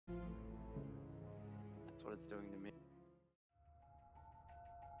what it's doing to me.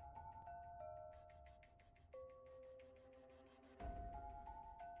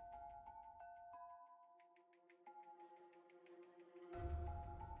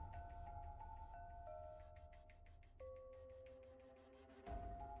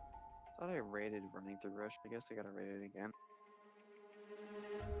 Thought I rated running through Rush. I guess I gotta rate it again.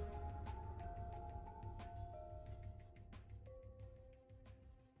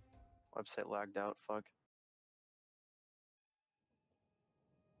 Website lagged out, fuck.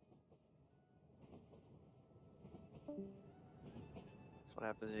 That's what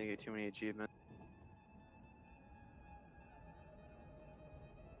happens when you get too many achievements.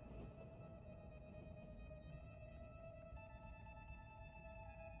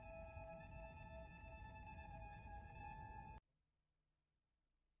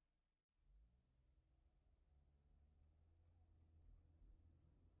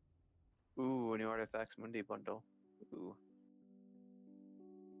 Ooh, a new Artifacts Mundi bundle. Ooh.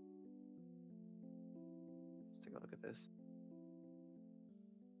 Let's take a look at this.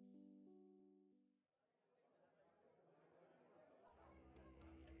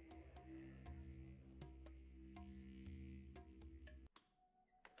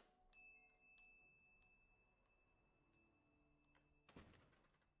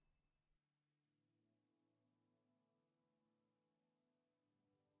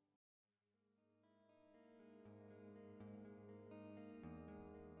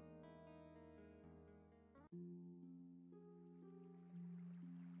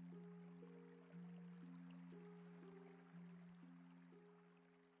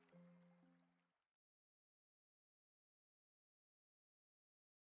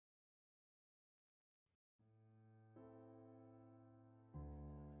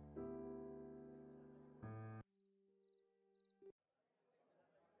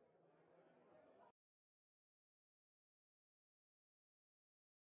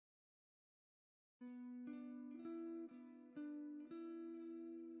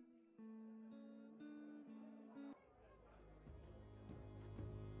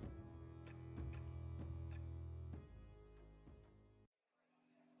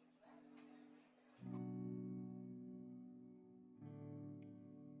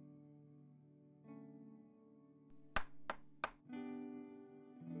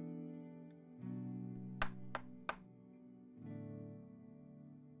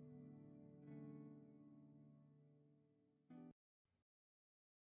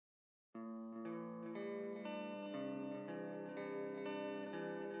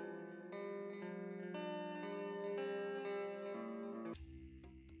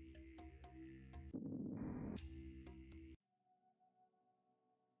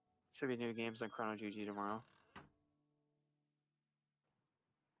 Should be new games on Chrono GG tomorrow.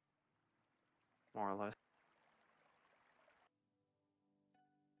 More or less.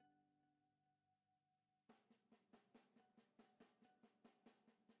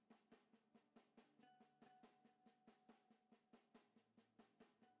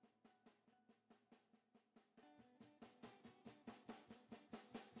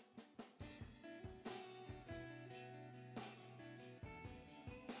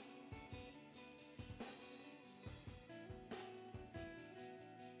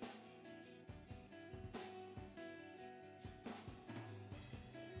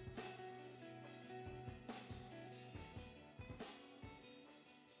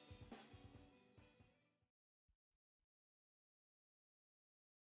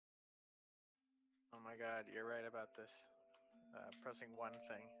 Oh my god, you're right about this. Pressing one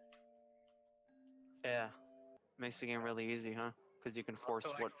thing. Yeah. Makes the game really easy, huh? Because you can force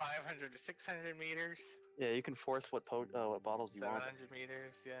Up to like what 500 to 600 meters. Yeah, you can force what bottles you want. 700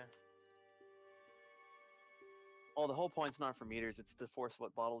 meters, yeah. Well, the whole point's not for meters, it's to force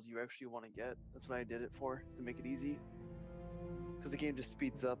what bottles you actually want to get. That's what I did it for, to make it easy. Because the game just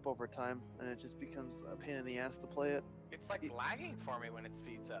speeds up over time, and it just becomes a pain in the ass to play it. It's like lagging for me when it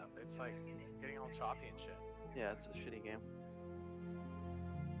speeds up. It's like getting all choppy and shit. Yeah, it's a shitty game.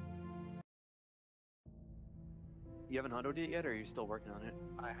 You haven't hunted it yet, or are you still working on it?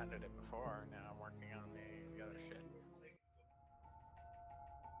 I hunted it before, now I'm working on the other shit.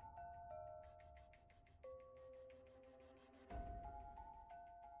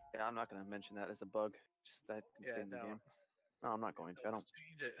 Yeah, I'm not going to mention that as a bug. Just that can stay in the game. No, I'm not going to. I don't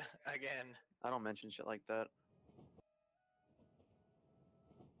change it again. I don't mention shit like that.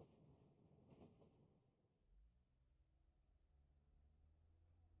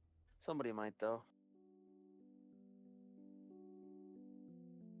 Somebody might, though.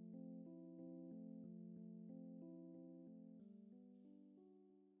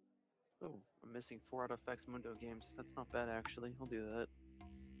 Oh, I'm missing 4 out of Fex Mundo games. That's not bad actually. I'll do that.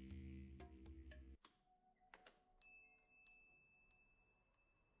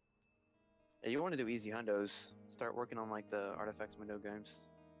 Yeah, you want to do easy hundos. Start working on like the Artifacts Mundo games.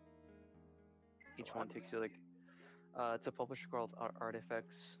 For Each what? one takes you like, it's a publisher called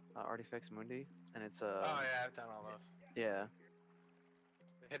Artifacts Mundi, and it's Oh yeah, I've done all those. yeah,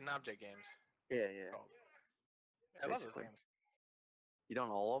 The hidden object games. yeah, Called. Yeah, I love those basically. games. You done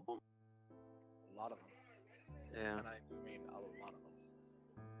all of them? A lot of them, Yeah, and I do mean a lot of them.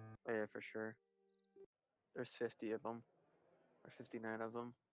 yeah, for sure. There's 50 of them, or 59 of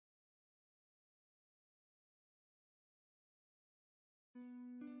them.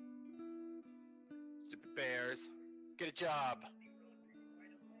 Stupid bears, get a job.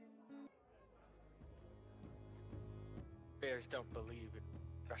 Bears don't believe in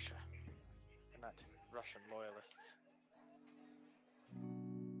Russia. They're not Russian loyalists.